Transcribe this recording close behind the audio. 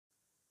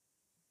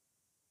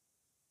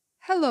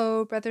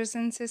Hello, brothers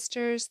and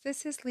sisters.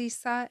 This is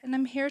Lisa, and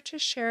I'm here to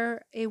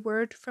share a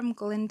word from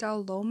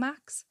Glynda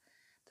Lomax.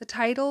 The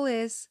title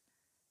is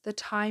The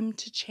Time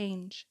to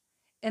Change,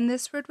 and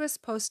this word was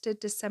posted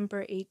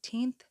December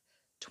 18th,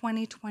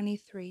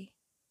 2023.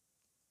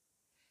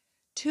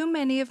 Too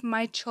many of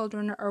my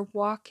children are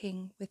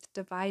walking with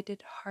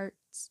divided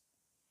hearts.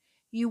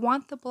 You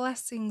want the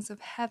blessings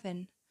of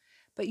heaven,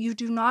 but you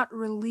do not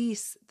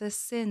release the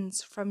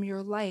sins from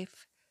your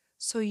life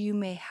so you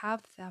may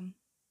have them.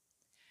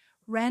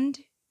 Rend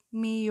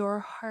me your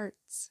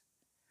hearts.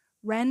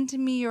 Rend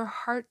me your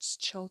hearts,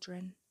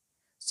 children,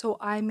 so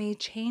I may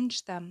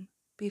change them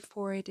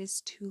before it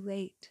is too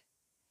late.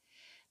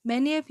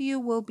 Many of you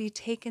will be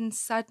taken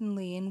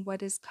suddenly in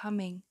what is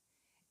coming,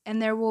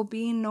 and there will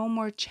be no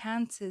more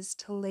chances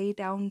to lay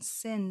down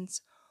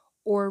sins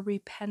or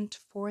repent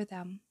for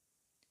them.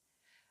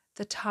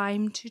 The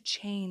time to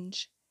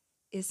change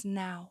is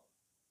now.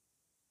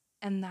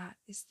 And that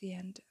is the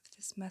end of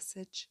this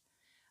message.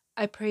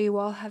 I pray you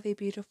all have a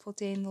beautiful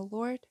day in the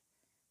Lord.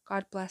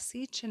 God bless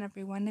each and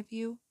every one of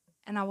you,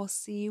 and I will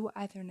see you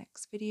either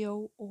next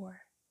video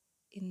or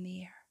in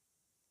the air.